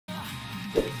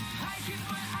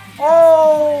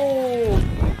Oh!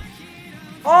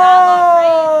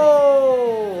 Oh!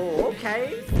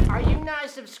 Okay. Are you not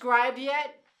subscribed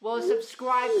yet? Well,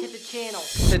 subscribe to the channel.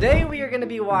 Today we are going to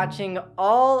be watching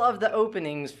all of the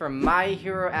openings from My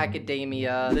Hero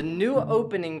Academia. The new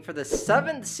opening for the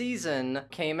 7th season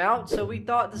came out, so we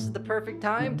thought this is the perfect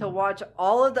time to watch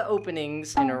all of the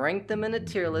openings and rank them in a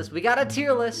tier list. We got a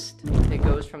tier list. It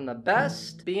goes from the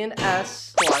best being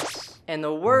S+, and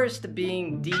the worst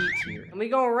being D tier. And we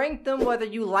gonna rank them whether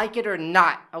you like it or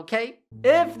not, okay?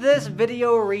 If this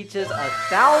video reaches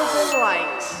 1,000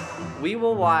 likes, we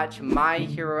will watch My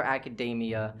Hero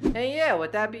Academia. And yeah,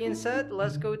 with that being said,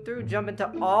 let's go through, jump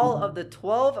into all of the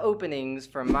 12 openings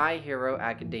for My Hero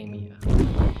Academia.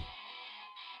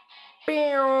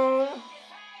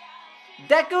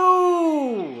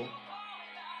 Deku!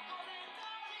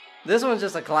 This one's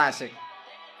just a classic.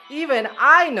 Even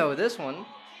I know this one.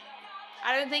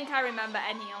 I don't think I remember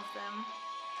any of them.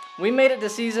 We made it to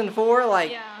season 4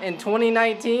 in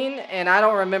 2019, and I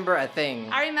don't remember a thing.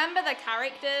 I remember the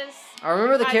characters. I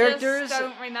remember the characters. I just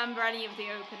don't remember any of the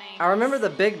openings. I remember the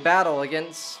big battle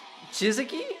against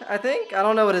Shizuki, I think. I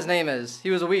don't know what his name is. He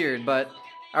was weird, but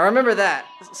I remember that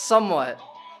somewhat.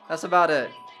 That's about it.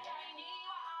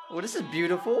 Oh, this is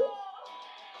beautiful.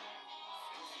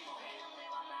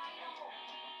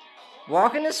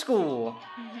 Walking to school.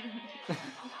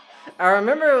 I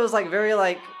remember it was very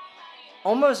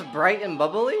almost bright and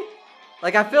bubbly.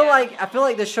 Like I feel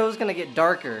like the show's gonna get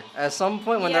darker at some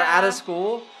point when they're out of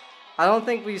school. I don't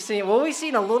think we've seen. Well, we've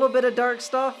seen a little bit of dark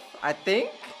stuff, I think.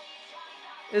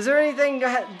 Is there anything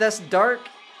that's dark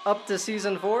up to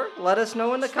season 4? Let us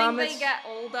know in the comments. I think they get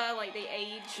older, like they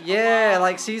age. Yeah,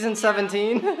 like season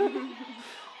 17.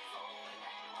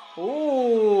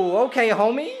 Ooh, okay,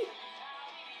 homie.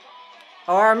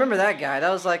 Oh, I remember that guy.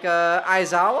 That was like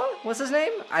Aizawa? What's his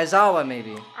name? Aizawa,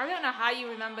 maybe. I don't know how you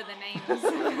remember the names.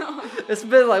 It's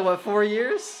been like, what, 4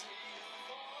 years?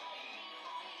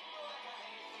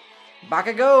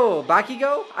 Bakugo?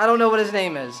 I don't know what his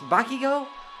name is. Bakugo?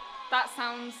 That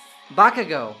sounds...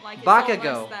 Bakugo. Like it's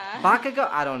Bakugo. almost there. Bakugo?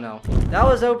 I don't know. That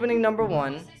was opening number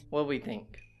 1. What do we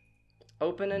think?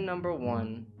 Opening number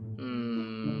 1.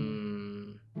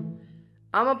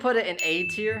 I'm gonna put it in A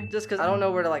tier, just because I don't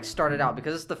know where to start it out,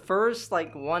 because it's the first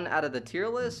one out of the tier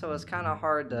list, so it's kind of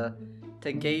hard to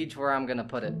gauge where I'm gonna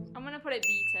put it. I'm gonna put it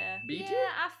B tier. B tier? Yeah,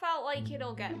 I felt like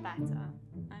it'll get better.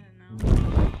 I don't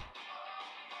know.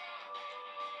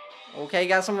 Okay,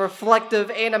 got some reflective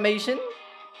animation.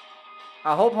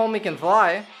 I hope homie can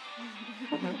fly.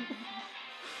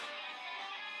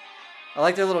 I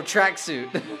like their little tracksuit.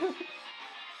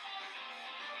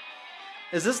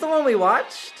 Is this the one we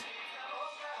watched?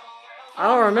 I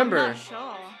don't remember. I'm not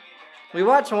sure. We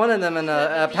watched one of them in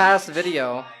a past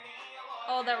video.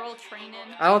 Oh, they're all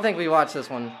training. I don't think we watched this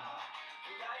one.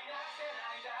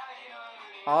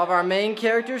 All of our main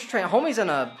characters train. Homie's in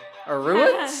a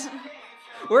ruins?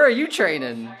 Where are you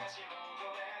training?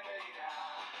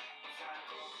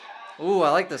 Ooh,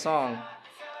 I like the song.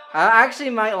 I actually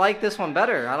might like this one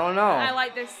better. I don't know. I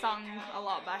like this song a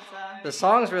lot better. The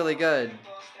song's really good.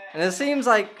 And it seems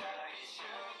like...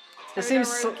 It seems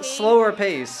Todoroki. slower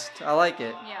paced. I like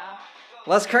it. Yeah.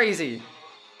 Less crazy.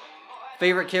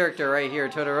 Favorite character right here,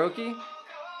 Todoroki.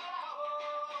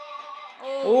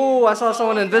 Oh, I saw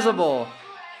someone invisible.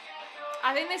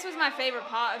 I think this was my favorite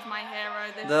part of My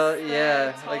Hero. This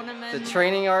The tournament. the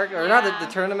training arc, or not the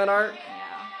tournament arc. Yeah.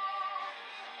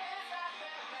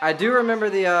 I do remember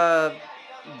the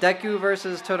Deku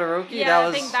versus Todoroki. Yeah,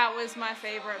 I think that was my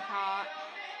favorite part.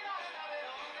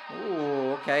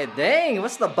 Ooh, okay. Dang,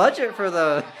 what's the budget for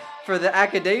the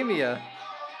academia?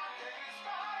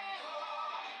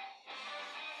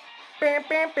 What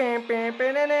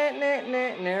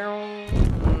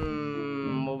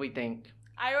do we think?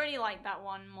 I already like that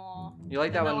one more. You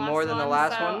like that one more than the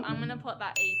last one? I'm gonna put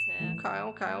that A tier.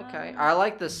 Okay. I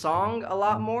like the song a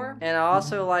lot more, and I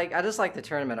just like the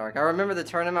tournament arc. I remember the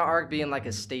tournament arc being like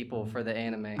a staple for the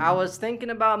anime. I was thinking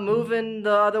about moving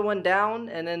the other one down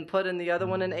and then putting the other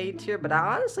one in A tier, but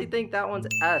I honestly think that one's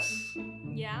S.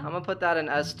 Yeah. I'm gonna put that in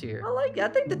S tier. I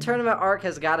think the tournament arc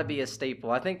has got to be a staple.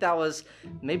 I think that was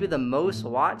maybe the most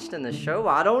watched in the show.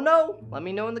 I don't know. Let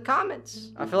me know in the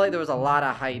comments. I feel like there was a lot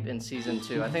of hype in season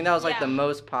 2. I think that was the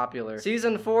most popular.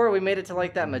 Season 4, we made it to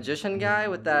that magician guy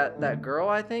with that girl,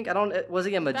 I think. Was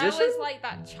he a magician? That was like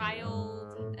that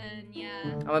child, and yeah.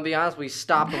 I'm gonna be honest, we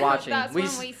stopped watching. That's when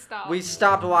we stopped. We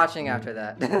stopped watching after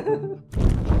that.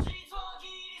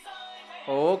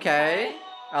 Okay.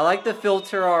 I like the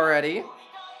filter already.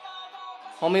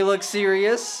 Homie looks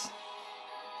serious.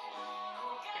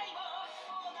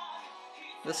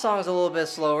 This song's a little bit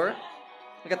slower.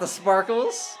 We got the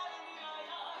sparkles.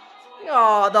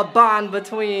 Oh, the bond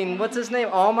between, what's his name?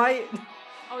 All Might?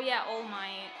 Oh yeah, All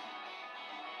Might.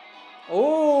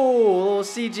 Oh, little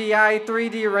CGI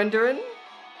 3D rendering.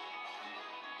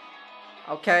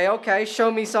 Okay, okay,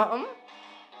 show me something.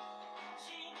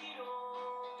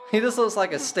 He just looks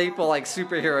like a staple, like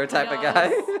superhero type of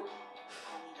guy.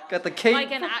 Got the cape.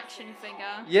 Like an action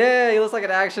figure. Yeah, he looks like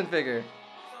an action figure.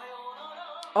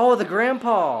 Oh, the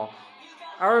grandpa.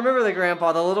 I remember the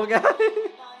grandpa, the little guy.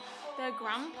 The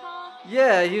grandpa?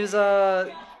 Yeah, he was,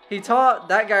 he taught,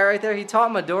 that guy right there, he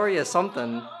taught Midoriya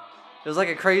something. It was like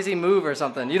a crazy move or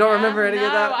something. You don't remember any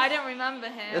of that? No, I don't remember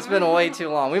him. It's been way too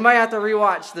long. We might have to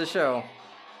rewatch the show.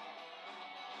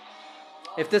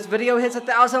 If this video hits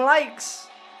 1,000 likes,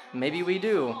 maybe we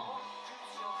do.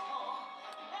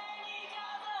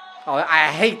 Oh, I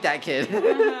hate that kid.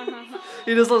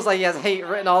 He just looks like he has hate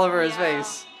written all over his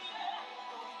face.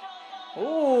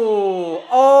 Ooh.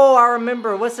 Oh, I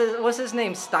remember. What's his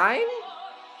name? Stein?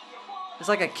 It's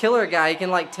like a killer guy. He can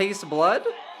like taste blood.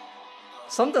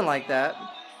 Something like that.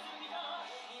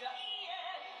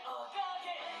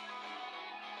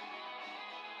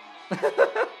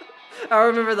 I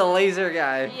remember the laser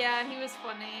guy. Yeah, he was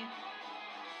funny.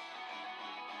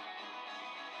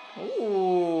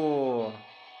 Ooh.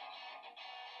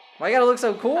 Why you gotta look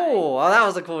so cool? Oh, that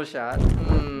was a cool shot.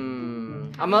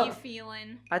 How are you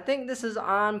feeling? I think this is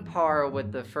on par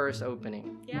with the first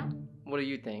opening. Yeah? What do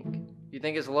you think? You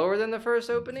think it's lower than the first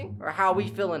opening? Or how are we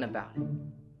feeling about it?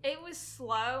 It was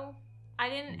slow. I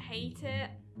didn't hate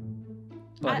it.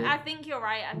 But I think you're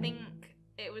right. I think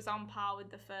it was on par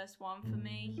with the first one for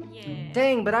me. Yeah.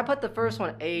 Dang, but I put the first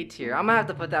one A tier. I'm gonna have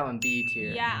to put that one B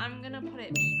tier. Yeah, I'm gonna put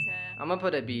it B tier. I'm gonna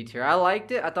put it B tier. I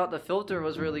liked it. I thought the filter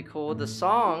was really cool. The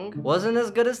song wasn't as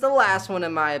good as the last one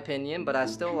in my opinion, but I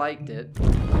still liked it.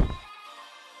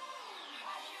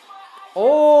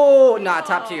 Oh, nah,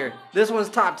 top tier. This one's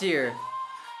top tier.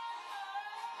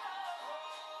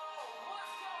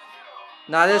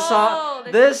 Nah, this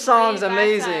song's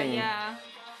amazing. Yeah.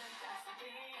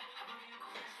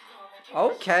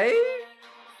 Okay.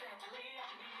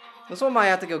 This one might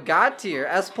have to go God tier.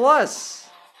 S+.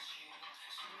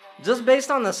 Just based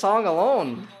on the song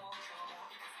alone.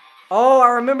 Oh, I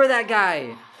remember that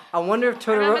guy. I wonder if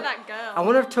remember that girl. I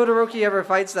wonder if Todoroki ever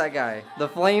fights that guy. The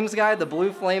flames guy, the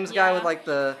blue flames guy with like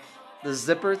the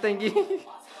zipper thingy.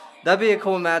 That'd be a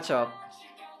cool matchup.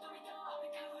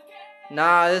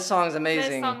 Nah, this song's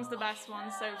amazing. This song's the best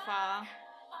one so far.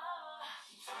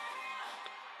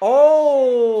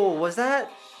 Oh, was that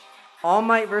All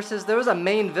Might versus... There was a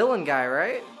main villain guy,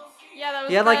 right? Yeah, that was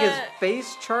He had like his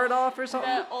face chart off or something?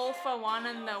 The all for one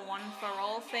and the one for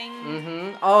all thing.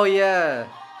 Mm-hmm. Oh, yeah.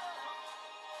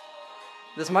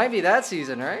 This might be that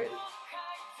season, right?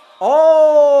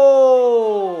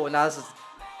 Oh! Now this is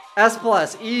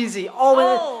S+, easy.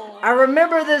 Oh, I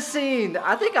remember this scene.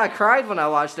 I think I cried when I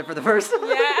watched it for the first time.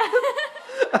 Yeah.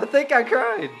 I think I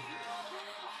cried.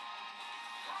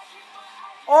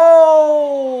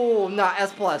 Oh! Nah,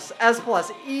 S+.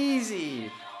 S+,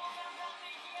 easy.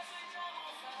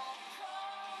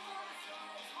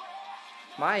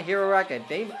 My Hero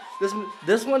Academia.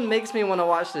 This one makes me want to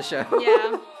watch the show.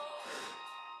 Yeah.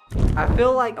 I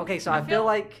feel like, okay, so I feel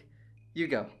like, you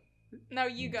go. No,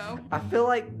 you go. I feel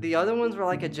like the other ones were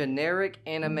like a generic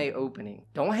anime opening.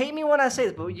 Don't hate me when I say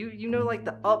this, but you know like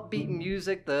the upbeat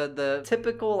music, the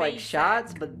typical like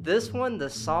shots, but this one, the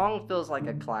song feels like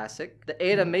a classic. The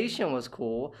animation was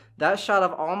cool. That shot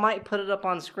of All Might, put it up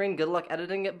on screen. Good luck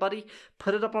editing it, buddy.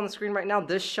 Put it up on the screen right now.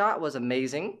 This shot was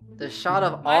amazing. The shot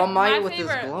of All Might with his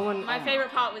glowing... My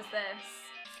favorite part was this.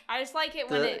 I just like it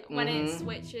when it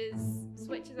switches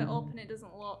it up and it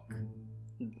doesn't look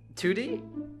 2D?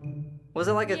 Was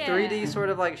it like a 3D sort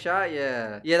of like shot?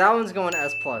 Yeah. Yeah, that one's going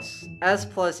S+.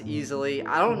 S+ easily.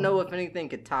 I don't know if anything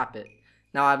could top it.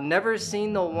 Now, I've never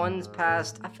seen the ones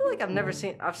past... I feel like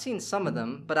I've seen some of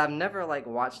them, but I've never like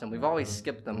watched them. We've always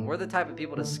skipped them. We're the type of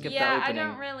people to skip the opening. Yeah, I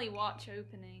don't really watch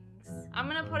openings. I'm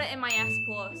gonna put it in my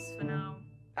S+ for now.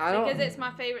 Because it's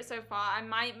my favorite so far. I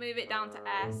might move it down to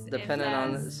S. Depending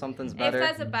on something's better. If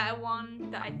there's a better one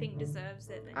that I think deserves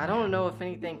it. Then I don't know if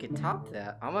anything could top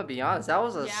that. I'm gonna be honest. That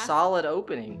was a solid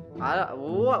opening.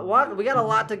 What? We got a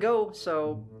lot to go,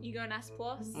 so... You going S+?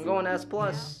 I'm going S+.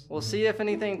 Yeah. We'll see if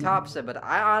anything tops it, but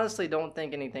I honestly don't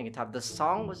think anything can top. The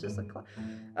song was just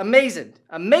amazing.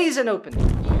 Amazing opening.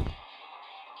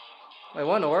 Wait,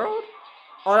 what in the world?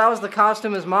 Oh, that was the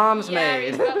costume his mom's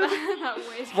made. That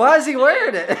weird. Why is he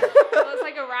wearing it? It looks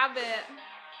like a rabbit.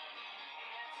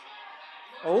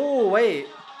 Oh, wait.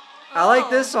 I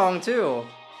like this song, too.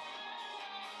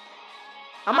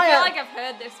 I feel like I've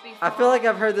heard this before. I feel like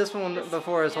I've heard this one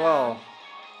before as well.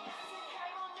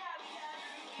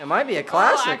 It might be a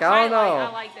classic. I don't know.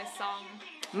 I like this song.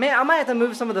 Man, I might have to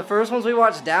move some of the first ones we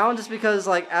watched down just because,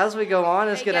 like, as we go on,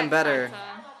 it's getting better.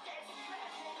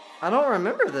 I don't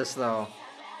remember this, though.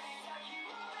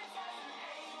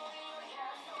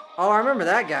 Oh, I remember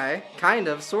that guy. Kind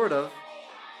of, sort of.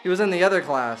 He was in the other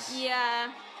class.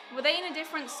 Yeah. Were they in a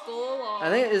different school, or? I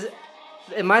think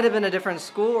it might have been a different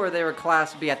school, or they were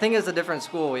class B. I think it's a different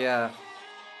school, yeah.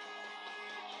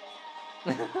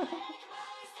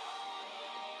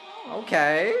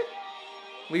 Okay.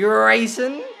 We were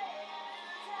racing.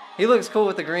 He looks cool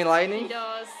with the green lightning. He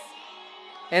does.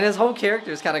 And his whole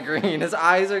character is kind of green. His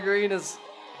eyes are green. His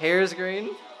hair is green.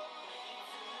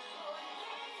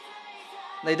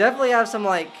 They definitely have some,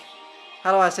 like,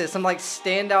 how do I say it? Some, like,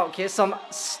 standout, some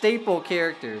staple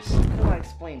characters. How do I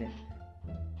explain it?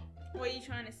 What are you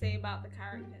trying to say about the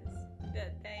characters?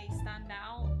 That they stand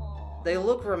out, or? They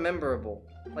look rememberable.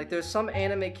 Like, there's some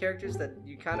anime characters that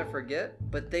you kind of forget,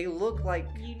 but they look like...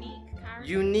 Unique characters?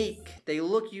 Unique. They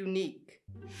look unique.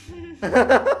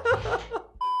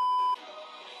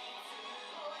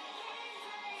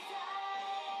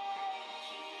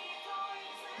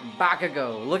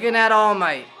 Bakugo, looking at All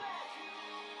Might.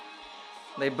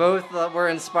 They both were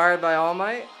inspired by All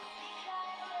Might.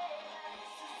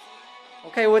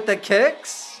 Okay, with the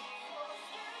kicks.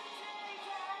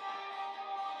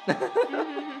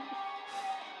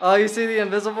 Oh, you see the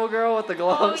invisible girl with the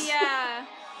gloves? Oh, yeah.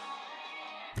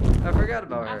 I forgot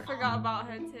about her. I forgot about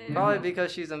her, too. Probably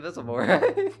because she's invisible,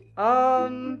 right?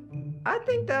 I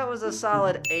think that was a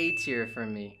solid A tier for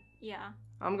me. Yeah.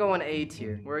 I'm going A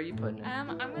tier. Where are you putting it?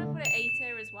 I'm gonna put it A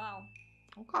tier as well.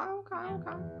 Okay.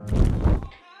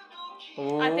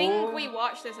 Ooh. I think we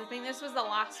watched this. I think this was the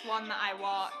last one that I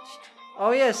watched.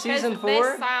 Oh yeah, season 4?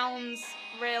 This sounds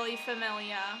really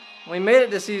familiar. We made it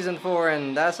to season 4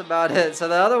 and that's about it. So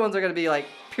the other ones are gonna be like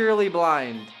purely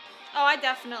blind. Oh, I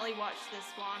definitely watched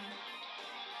this one.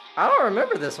 I don't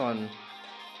remember this one.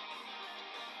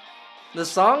 The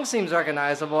song seems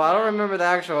recognizable. I don't remember the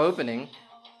actual opening.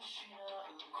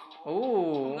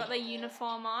 Ooh. Got the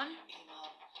uniform on.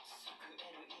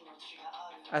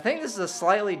 I think this is a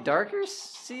slightly darker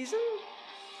season?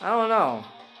 I don't know.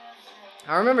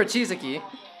 I remember Chisaki.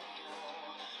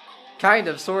 Kind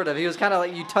of, sort of. He was kind of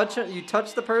like, you touch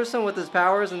the person with his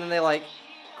powers and then they like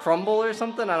crumble or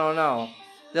something? I don't know.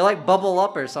 They like bubble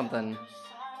up or something.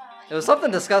 It was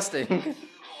something disgusting.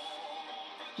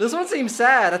 This one seems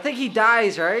sad. I think he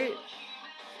dies, right?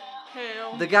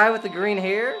 Who? The guy with the green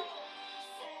hair?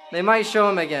 They might show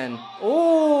him again.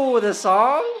 Ooh, the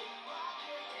song?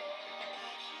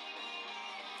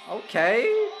 Okay.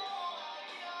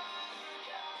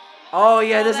 Oh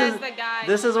yeah, this is the guy.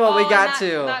 This is what we got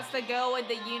to. That's the girl with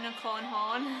the unicorn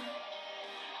horn.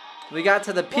 We got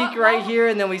to the peak right here,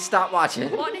 and then we stopped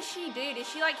watching. What does she do? Does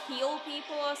she like heal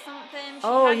people or something?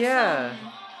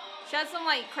 She had some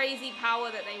like crazy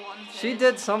power that they wanted. She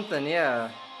did something,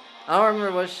 yeah. I don't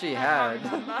remember what she had.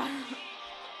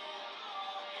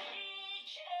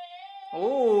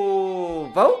 Ooh,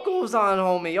 vocals on,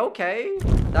 homie. Okay,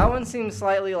 that one seems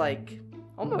slightly like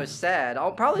almost sad.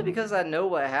 Probably because I know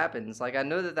what happens. Like I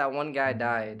know that that one guy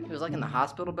died. He was like in the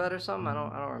hospital bed or something. I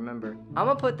don't remember. I'm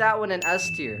gonna put that one in S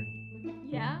tier.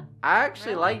 Yeah. I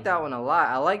actually like that one a lot.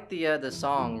 I like the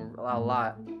song a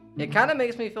lot. It kind of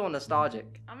makes me feel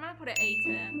nostalgic. I'm gonna put it A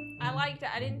tier. I liked it.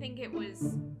 I didn't think it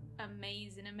was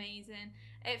amazing.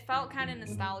 It felt kind of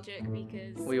nostalgic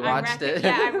because we watched it.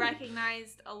 Yeah, I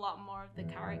recognized a lot more of the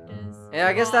characters. Yeah,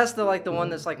 I guess that's the one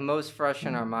that's like most fresh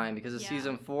in our mind because it's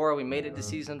season 4. We made it to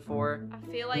season 4.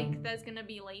 I feel like there's gonna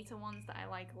be later ones that I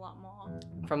like a lot more.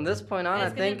 From this point on, I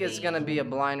think it's gonna be a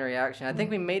blind reaction. I think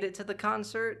we made it to the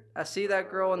concert. I see that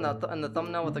girl in the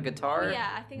thumbnail with the guitar. Oh,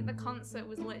 yeah, I think the concert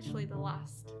was literally the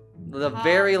last. The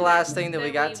very last thing that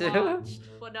we got to. Watched.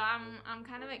 But I'm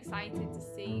kind of excited to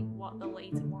see what the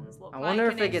later ones look like. I wonder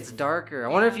if it gets darker. I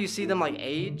wonder if you see them like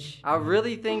age. I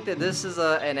really think that this is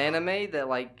an anime that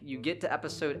like you get to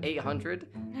episode 800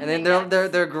 and then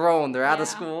they're grown. They're out of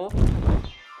school.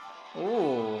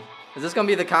 Ooh, is this gonna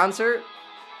be the concert?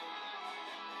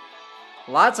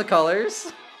 Lots of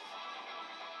colors.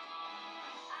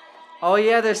 Oh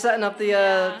yeah, they're setting up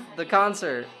the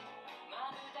concert.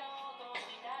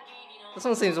 This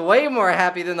one seems way more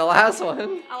happy than the last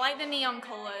one. I like the neon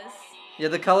colors. Yeah,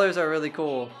 the colors are really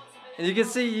cool. And you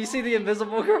see the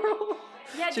invisible girl?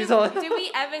 Yeah, do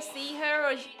we ever see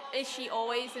her or is she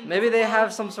always invisible? Maybe they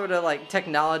have some sort of like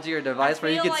technology or device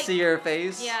where you can see her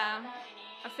face. Yeah.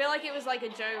 I feel like it was like a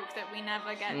joke that we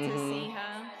never get to see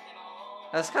her.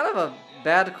 That's kind of a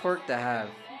bad quirk to have.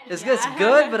 It's Yeah.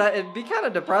 good, but it'd be kind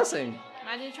of depressing.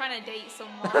 Imagine trying to date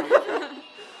someone.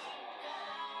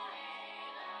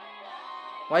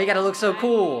 Why you gotta look so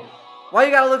cool? Why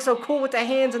you gotta look so cool with the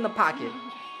hands in the pocket?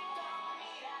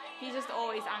 He's just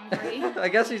always angry. I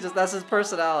guess that's his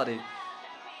personality.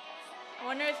 I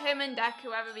wonder if him and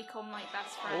Deku ever become like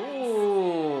best friends.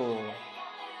 Ooh.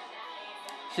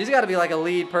 She's got to be like a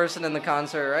lead person in the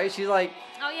concert, right? She's like.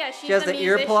 Oh yeah, she has the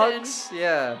musician. earplugs.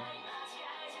 Yeah.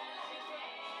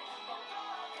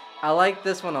 I like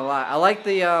this one a lot. I like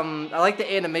the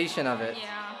animation of it.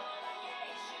 Yeah.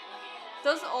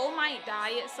 Does All Might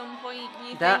die at some point? Do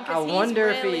you That think? I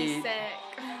wonder he's really if he. Sick.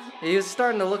 He was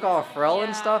starting to look all frail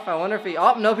and stuff. I wonder if he.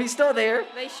 Oh no, he's still there.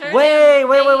 They showed Wait. him.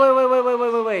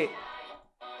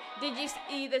 Did you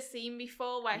see the scene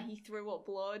before where he threw up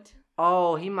blood?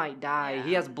 Oh, he might die. Yeah.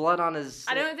 He has blood on his.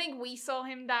 I don't think we saw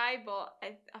him die, but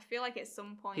I feel like at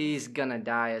some point. He's gonna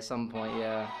die at some point,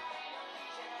 yeah.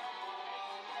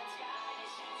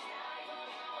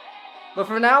 But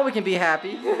for now, we can be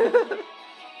happy.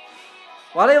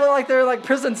 Why do they look like they're like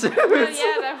prison suits? Oh,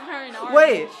 yeah, they're wearing orange.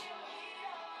 Wait.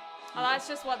 Oh, that's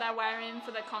just what they're wearing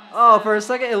for the concert. Oh, for a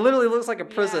second, it literally looks like a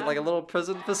prison, Yeah. like a little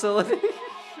prison facility.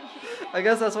 I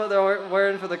guess that's what they're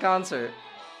wearing for the concert.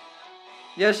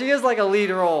 Yeah, she is like a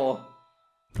lead role.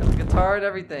 Got the guitar and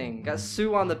everything. Got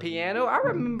Sue on the piano. I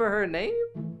remember her name.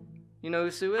 You know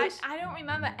who Sue is? I don't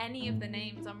remember any of the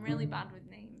names. I'm really bad with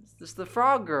names. It's the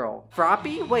frog girl.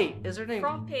 Froppy? Wait, is her name?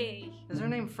 Froppy. Is her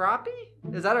name Froppy?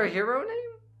 Is that her hero name?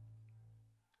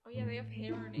 Oh yeah, they have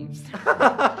hero names.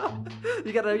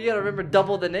 you gotta remember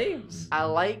double the names. I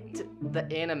liked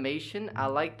the animation. I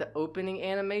liked the opening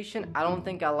animation. I don't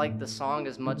think I like the song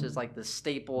as much as like the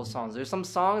staple songs. There's some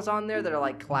songs on there that are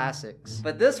like classics.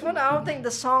 But this one, I don't think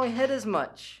the song hit as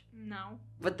much. No.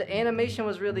 But the animation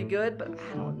was really good, but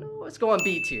I don't know. It's going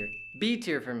B tier. B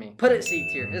tier for me. Put it C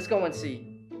tier. It's going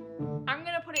C. I'm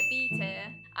gonna put it B tier,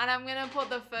 and I'm gonna put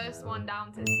the first one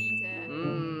down to C tier.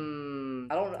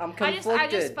 I'm conflicted. I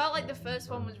just felt like the first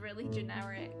one was really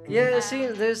generic. Yeah, see,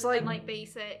 there's and like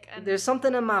basic. And there's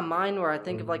something in my mind where I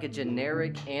think of like a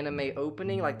generic anime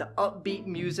opening, like the upbeat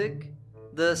music,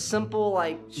 the simple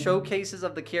like showcases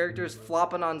of the characters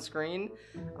flopping on screen.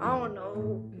 I don't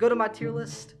know. Go to my tier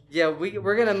list. Yeah,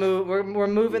 we're gonna move. We're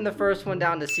moving the first one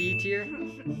down to C tier.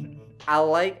 I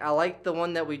like the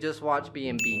one that we just watched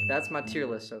being B. That's my tier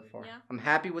list so far. Yeah. I'm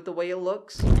happy with the way it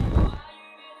looks.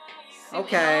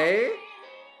 Okay.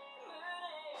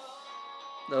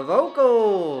 The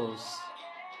vocals.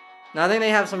 Now I think they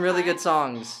have some really good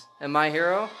songs in My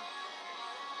Hero.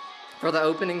 For the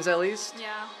openings at least.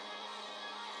 Yeah.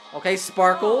 Okay,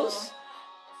 Sparkles.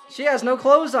 She has no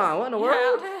clothes on. What in the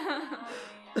world?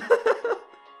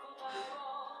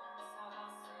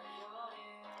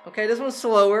 Okay, this one's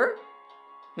slower.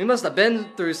 We must have been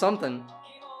through something.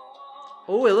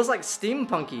 Oh, it looks like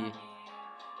steampunky.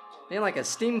 Maybe like a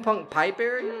steampunk pipe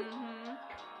area?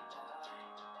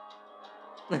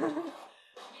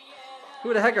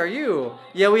 Who the heck are you?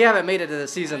 Yeah, we haven't made it to the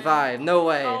season 5. No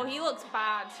way. Oh, he looks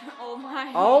bad. Oh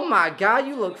my. Oh my god,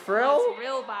 you look frail. Looks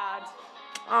real bad.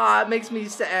 Ah, it makes me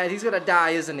sad. He's gonna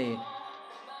die, isn't he?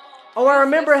 Oh, I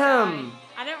remember him.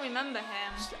 I don't remember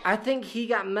him. I think he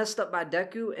got messed up by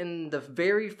Deku in the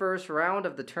very first round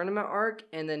of the tournament arc,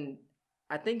 and then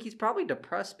I think he's probably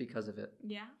depressed because of it.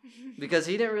 Yeah. Because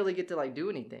he didn't really get to like do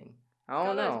anything. I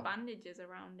don't know. Those bandages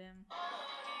around him.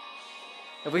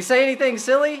 If we say anything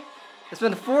silly, it's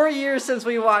been 4 years since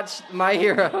we watched My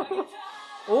Hero.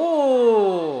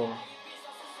 Ooh.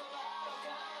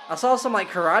 I saw some like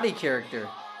karate character.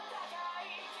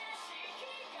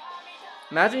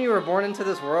 Imagine you were born into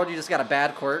this world, you just got a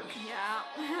bad quirk. Yeah.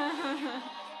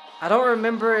 I don't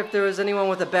remember if there was anyone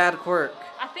with a bad quirk.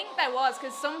 I think there was,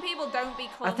 because some people don't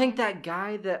become... I think that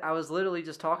guy that I was literally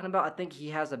just talking about, I think he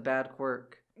has a bad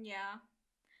quirk. Yeah.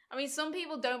 I mean, some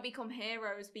people don't become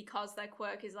heroes because their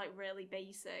quirk is, like, really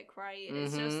basic, right?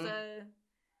 It's just a...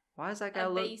 Why does that guy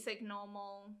look... basic,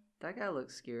 normal... That guy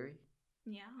looks scary.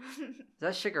 Yeah. Is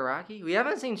that Shigaraki? We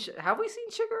haven't seen... Have we seen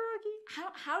Shigaraki?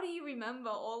 How do you remember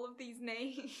all of these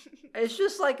names? It's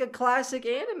just like a classic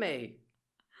anime.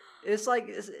 It's like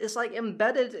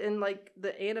embedded in like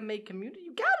the anime community.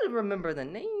 You gotta remember the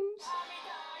names.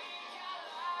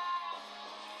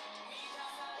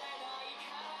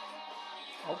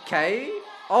 Okay.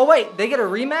 Oh wait, they get a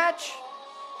rematch?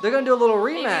 They're gonna do a little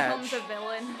rematch. He becomes a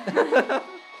villain.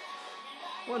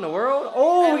 What in the world?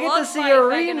 Oh, we get to see a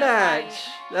rematch.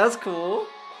 That's cool.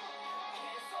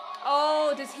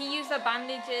 Oh, does he use the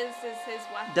bandages as his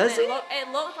weapon? Does he?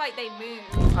 It looked like they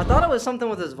moved. I thought it was something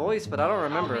with his voice, but I don't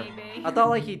remember. Oh, maybe. I thought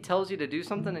like he tells you to do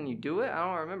something and you do it. I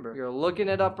don't remember. You're looking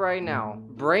it up right now.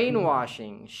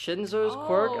 Brainwashing. Shinzo's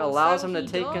quirk allows so him to he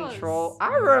take does. control.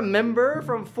 I remember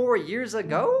from 4 years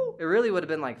ago. It really would have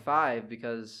been like 5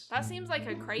 because. That seems like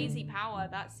a crazy power.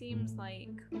 That seems like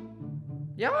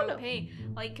Yeah, I don't know.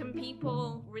 OP. Like, can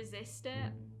people resist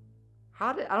it?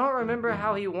 I don't remember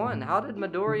how he won. How did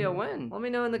Midoriya win? Let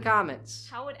me know in the comments.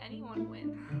 How would anyone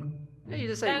win? Yeah, you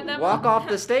just say There walk off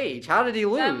the stage. How did he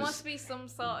lose? There must be some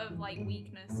sort of like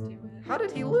weakness to it. How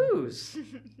did he lose?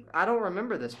 I don't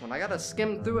remember this one. I gotta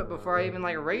skim through it before I even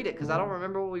like rate it because I don't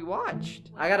remember what we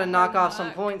watched. I gotta knock off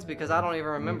some points because I don't even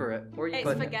remember it. Where are you It's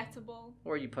putting forgettable. it?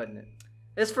 Where are you putting it?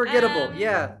 It's forgettable.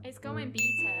 Yeah. It's going B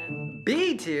tier.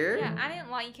 B tier. Yeah, I didn't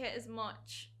like it as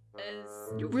much as.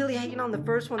 You really hating on the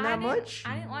first one that much?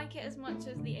 I didn't like it as much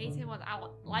as the A tier one. I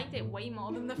liked it way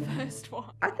more than the first one.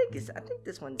 I think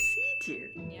this one's C tier.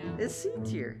 Yeah. It's C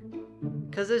tier.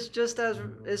 Cause it's just as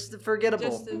it's forgettable.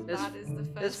 Just as bad as the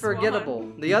first It's forgettable.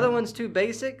 one. The other one's too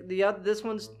basic. This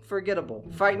one's forgettable.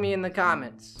 Fight me in the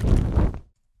comments.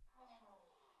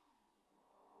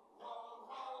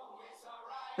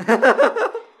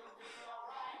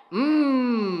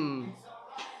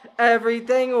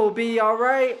 Everything will be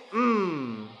alright.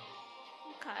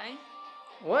 Okay.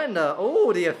 What in the?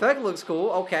 Oh, the effect looks cool.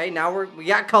 Okay, now we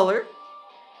got color.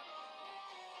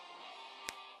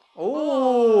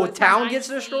 Oh, it's a town nice gets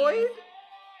scene. destroyed.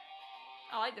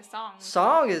 I like the song.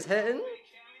 Song is hitting.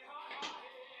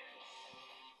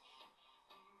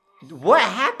 What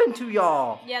happened to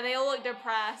y'all? Yeah, they all look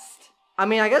depressed. I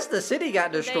mean, I guess the city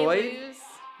got Did destroyed. they lose?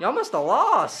 Y'all must have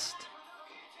lost.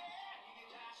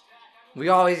 We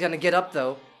always gonna get up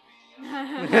though.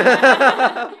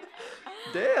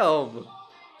 Damn.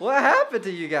 What happened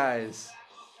to you guys?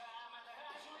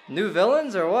 New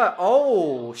villains or what?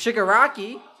 Oh,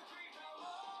 Shigaraki.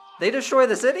 They destroy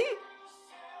the city?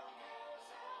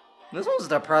 This one's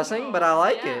depressing, but I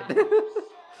like it.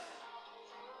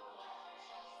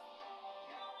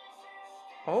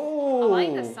 Oh. I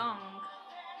like the song.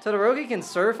 Todoroki can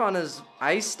surf on his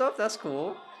ice stuff? That's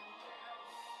cool.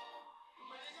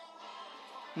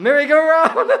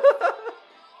 Merry-go-round!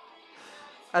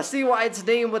 I see why it's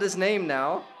named what it's named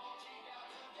now.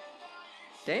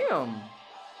 Damn.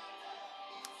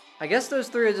 I guess those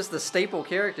three are just the staple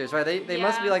characters, right? They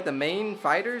must be like the main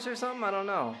fighters or something? I don't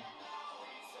know.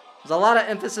 There's a lot of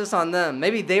emphasis on them.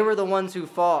 Maybe they were the ones who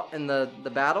fought in the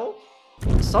battle?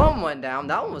 Some went down.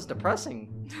 That one was depressing.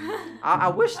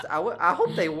 I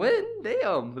hope they win.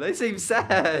 Damn, they seem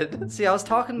sad. See, I was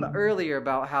talking earlier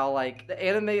about how like the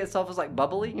anime itself is like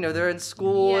bubbly. You know, they're in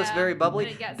school. It's very bubbly.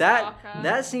 It gets That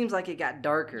darker. seems like it got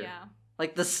darker. Yeah.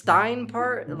 Like the Stein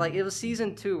part, like it was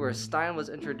season 2 where Stein was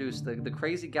introduced. The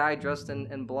crazy guy dressed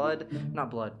in blood,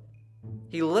 not blood.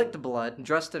 He licked blood,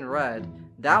 dressed in red.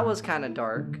 That was kind of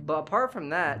dark. But apart from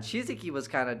that, Shizuki was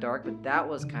kind of dark, but that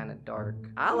was kind of dark.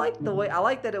 I like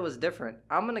that it was different.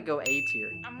 I'm gonna go A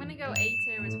tier. I'm gonna go A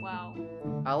tier as well.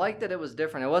 I like that it was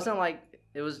different. It wasn't like,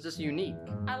 it was just unique.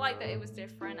 I like that it was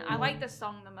different. I like the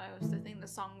song the most. I think the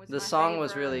song was The my song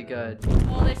was favorite. really good.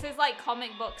 Well, this is like comic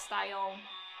book style.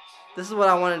 This is what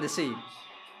I wanted to see.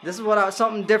 This is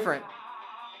something different.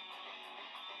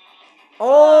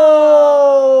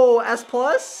 Oh, S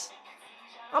plus?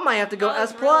 I might have to go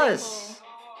S plus.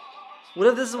 Really cool. What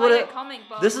if this is Like a comic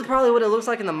book. This is probably what it looks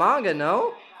like in the manga,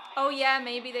 no? Oh yeah,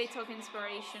 maybe they took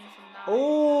inspiration from that.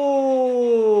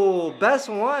 Oh, best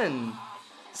one.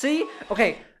 See,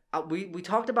 okay, we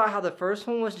talked about how the first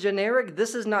one was generic.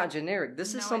 This is not generic. This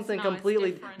is No, something it's not. It's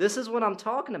completely. different. This is what I'm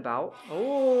talking about.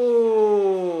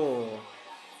 Oh.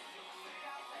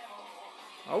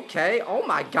 Okay. Oh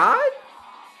my God.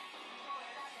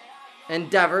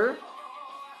 Endeavor.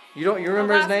 You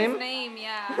remember his name? His name,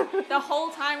 yeah. The whole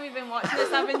time we've been watching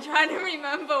this, I've been trying to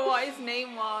remember what his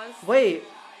name was. Wait.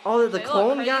 Oh, the They look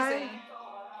clone crazy. guy?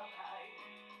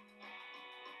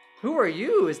 Who are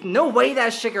you? No way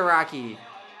that's Shigaraki.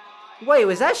 Wait,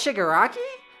 was that Shigaraki?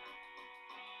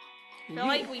 I feel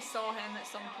like we saw him at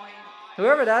some point.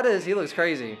 Whoever that is, he looks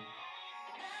crazy.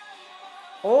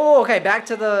 Oh, okay, back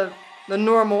to the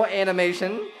normal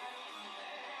animation.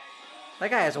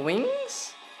 That guy has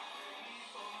wings?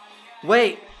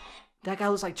 Wait, that guy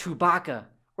looks like Chewbacca.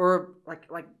 Or like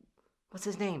what's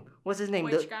his name? What's his name?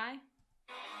 Which guy?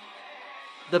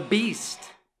 The Beast.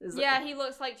 Yeah, he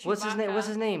looks like Chewbacca. What's his name? What's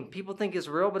his name? People think it's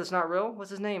real, but it's not real.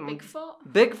 What's his name? Bigfoot?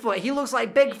 Bigfoot. He looks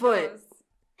like Bigfoot.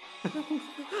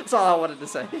 That's all I wanted to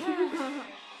say.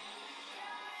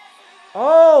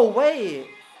 Oh, wait.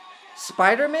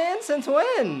 Spider-Man? Since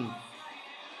when?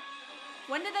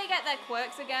 When did they get their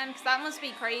quirks again? Because that must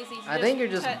be crazy. I think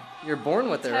you're born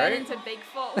with it, right? Turn into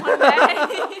Bigfoot one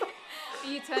day.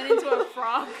 You turn into a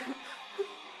frog.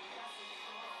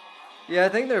 Yeah, I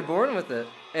think they're born with it.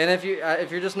 And if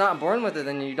you're just not born with it,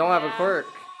 then you don't have a quirk.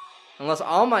 Unless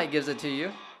All Might gives it to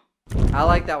you. I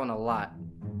like that one a lot.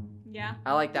 Yeah.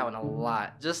 I like that one a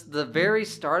lot. Just the very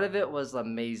start of it was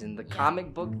amazing. The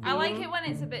comic book theme. I like it when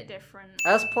it's a bit different.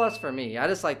 S+ for me. I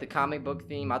just like the comic book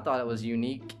theme. I thought it was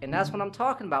unique, and that's what I'm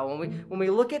talking about. When we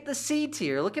look at the C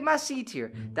tier, look at my C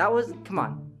tier. That was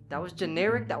that was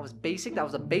generic. That was basic. That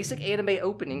was a basic anime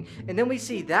opening, and then we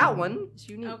see that one. It's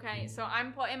unique. Okay, so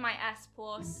I'm putting my S+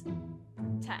 to S.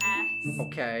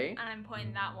 Okay. And I'm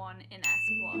putting that one in S+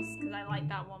 because I like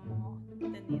that one more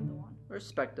than the other one.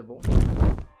 Respectable.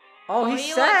 Oh, he's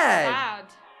he sad.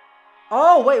 Looks sad.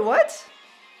 Oh, wait, what?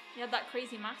 He had that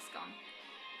crazy mask on.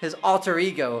 His alter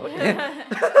ego.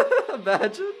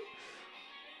 Imagine.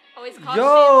 Oh, his costume's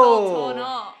all torn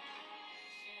up.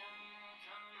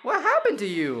 What happened to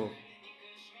you?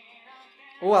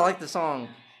 Oh, I like the song.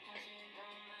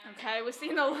 Okay, we're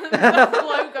seeing the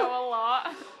logo a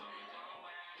lot.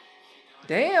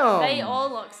 Damn. They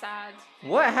all look sad.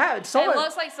 What happened? It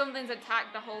looks like something's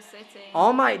attacked the whole city.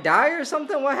 All Might die or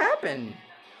something? What happened?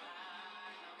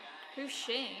 Who's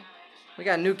she? We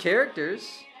got new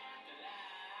characters.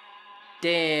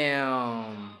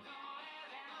 Damn.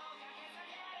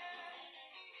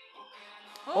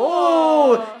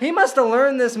 Oh, he must have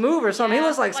learned this move or something. Yeah, he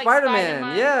looks like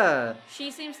Spider-Man. Yeah.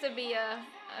 She seems to be a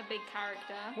big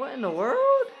character. What in the world?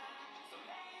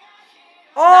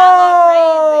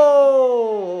 Oh,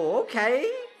 okay.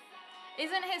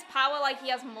 Isn't his power like he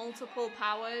has multiple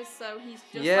powers, so he's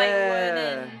just like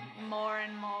learning more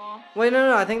and more? Wait,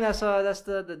 no, I think that's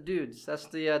the dudes. That's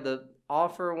the All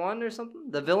for One or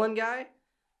something. The villain guy.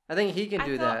 I think he can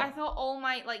do that. I thought All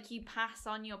Might like you pass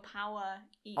on your power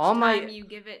each All time Might, you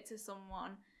give it to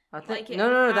someone. I think like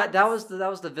no, that was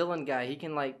the villain guy. He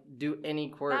can like do any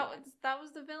quirk. That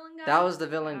was the villain guy. That was the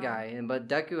villain guy, but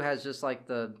Deku has just like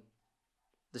the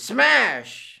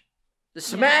smash,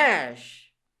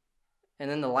 and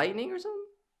then the lightning or something.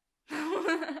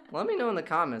 Let me know in the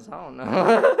comments. I don't know.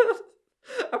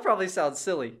 I probably sound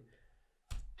silly.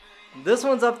 This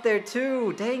one's up there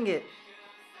too. Dang it.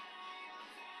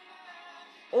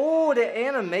 Oh, the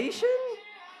animation?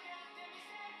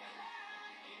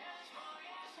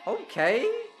 Okay.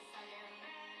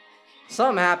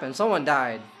 Something happened. Someone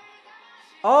died.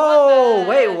 Oh,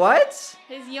 wait, what?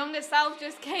 His younger self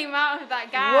just came out of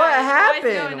that guy. What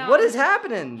happened? What is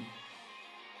happening?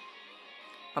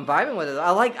 I'm vibing with it.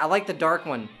 I like the dark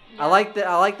one. Yeah. I like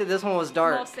that this one was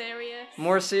dark. More serious.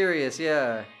 More serious,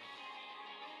 yeah.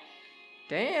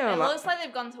 Damn. It looks like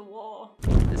they've gone to war.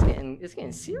 It's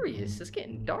getting serious. It's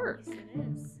getting dark. Yes, it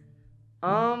is.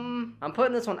 I'm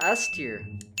putting this one S tier.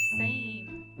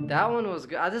 Same. That one was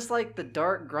good. I just like the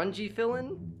dark, grungy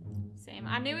feeling. Same.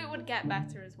 I knew it would get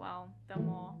better as well. The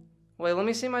more. Wait, let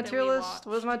me see my tier list.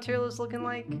 What's my tier list looking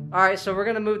like? All right, so we're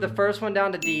gonna move the first one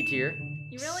down to D tier.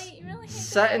 You really hate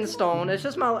Set in stone. It's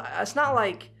just it's not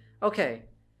like, okay.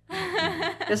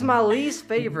 It's my least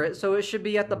favorite, so it should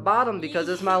be at the bottom because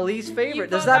it's my least favorite.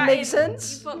 Does that make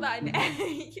sense? You put that in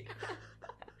A.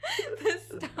 The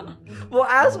star. Well,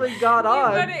 as we got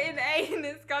on. You put it in A and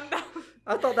it's gone down.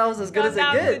 I thought that was as good as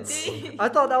it gets. I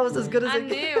thought that was as good as it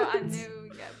gets. I knew it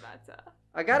would get better.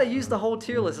 I gotta use the whole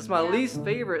tier list. It's my least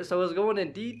favorite, so it's going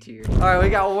in D tier. Alright, we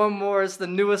got one more. It's the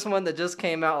newest one that just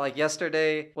came out like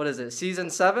yesterday. What is it? Season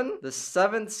 7? The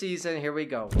 7th season. Here we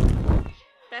go.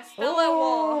 They're still at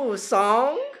war. Oh,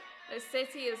 song? The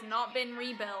city has not been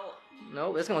rebuilt.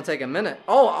 Nope, it's gonna take a minute.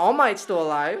 Oh, All Might's still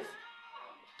alive.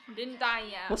 Didn't die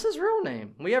yet. What's his real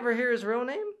name? We ever hear his real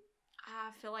name?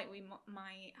 I feel like we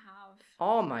might have.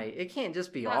 All Might. It can't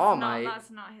just be All Might. That's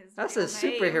not his That's his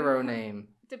superhero name.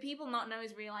 Do people not know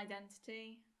his real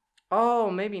identity? Oh,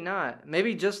 maybe not.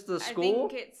 Maybe just the school? I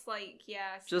think it's like,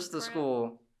 yeah. Just the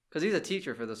school. Because he's a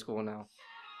teacher for the school now.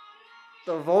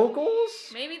 The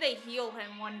vocals? Maybe they heal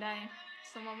him one day.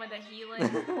 Someone with a healing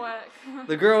quirk.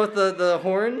 The girl with the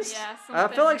horns? Yeah, I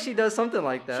feel like she does something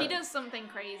like that. She does something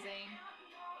crazy.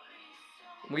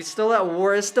 We still at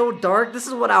war. It's still dark. This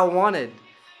is what I wanted.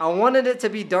 I wanted it to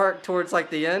be dark towards like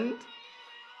the end.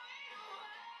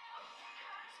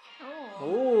 Oh.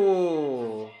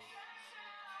 Ooh.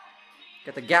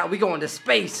 Got the gap. We going to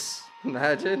space.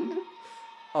 Imagine.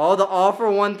 Oh, the All for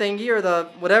One thingy or the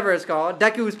whatever it's called.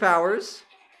 Deku's powers.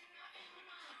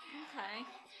 Okay.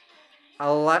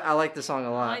 I like the song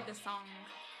a lot. I like the song.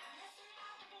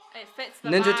 It fits the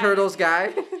Ninja vibe. Turtles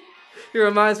guy. He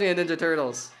reminds me of Ninja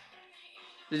Turtles.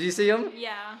 Did you see him?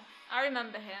 Yeah. I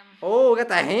remember him. Oh, got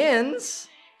the hands.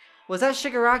 Was that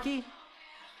Shigaraki?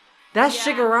 That's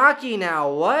Yeah. Shigaraki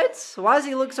now. What? Why does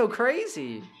he look so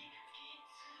crazy?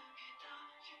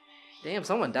 Damn,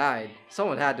 someone died.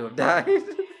 Someone had to have died.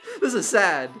 This is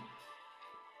sad.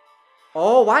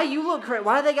 Oh, why you look crazy?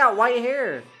 Why they got white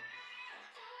hair?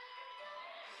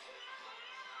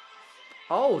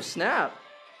 Oh, snap.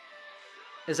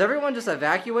 Is everyone just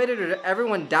evacuated or did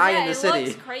everyone die in the city? It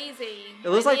looks crazy. It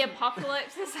looks like like the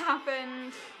apocalypse has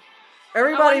happened.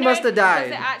 Everybody must have died.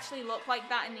 Does it actually look like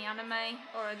that in the anime?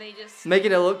 Or are they just...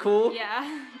 Making it look cool?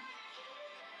 Yeah.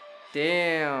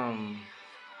 Damn.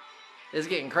 It's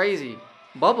getting crazy.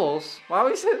 Bubbles? Why are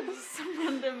we saying this? Some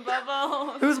random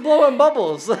bubbles. Who's blowing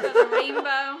bubbles? Got a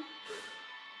rainbow.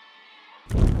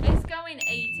 It's going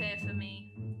A tier for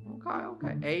me.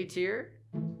 Okay. A tier?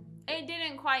 It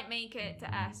didn't quite make it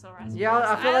to S or S+. Yeah,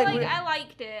 I feel like I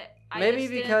liked it. Maybe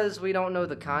because we don't know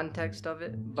the context of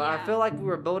it, but I feel like we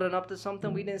were building up to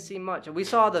something. We didn't see much. We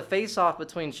saw the face-off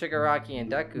between Shigaraki and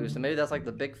Deku, so maybe that's like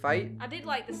the big fight. I did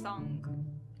like the song.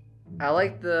 I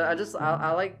like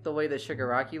the way that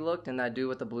Shigaraki looked and that dude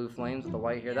with the blue flames with the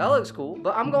white hair. That looks cool.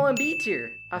 But I'm going B tier.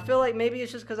 I feel like maybe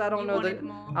it's just because I don't know the.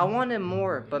 I wanted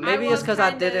more, but maybe it's because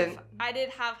I didn't. I did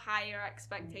have higher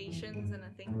expectations, and I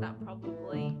think that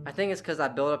probably. I think it's because I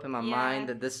built up in my mind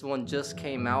that this one just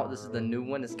came out. This is the new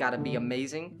one. It's got to be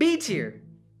amazing. B tier.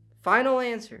 Final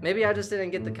answer. Maybe I just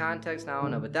didn't get the context, I don't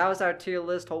know. But that was our tier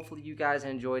list. Hopefully you guys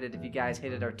enjoyed it. If you guys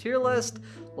hated our tier list,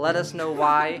 let us know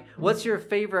why. What's your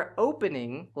favorite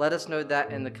opening? Let us know that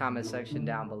in the comment section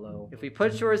down below. If we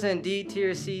put yours in D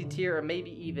tier, C tier, or maybe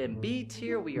even B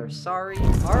tier, we are sorry.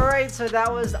 Alright, so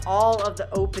that was all of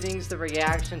the openings, the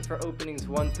reaction for openings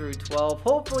 1 through 12.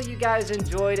 Hopefully you guys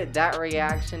enjoyed that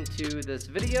reaction to this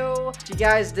video. If you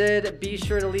guys did, be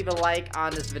sure to leave a like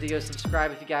on this video.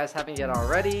 Subscribe if you guys haven't yet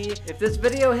already. If this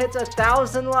video hits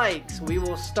 1,000 likes, we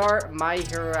will start My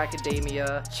Hero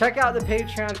Academia. Check out the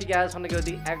Patreon if you guys want to go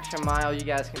the extra mile. You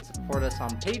guys can support us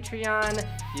on Patreon.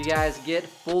 You guys get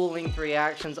full-length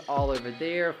reactions all over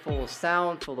there, full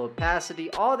sound, full opacity,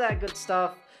 all that good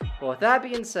stuff. But with that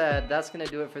being said, that's going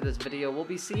to do it for this video. We'll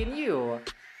be seeing you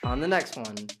on the next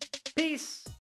one. Peace!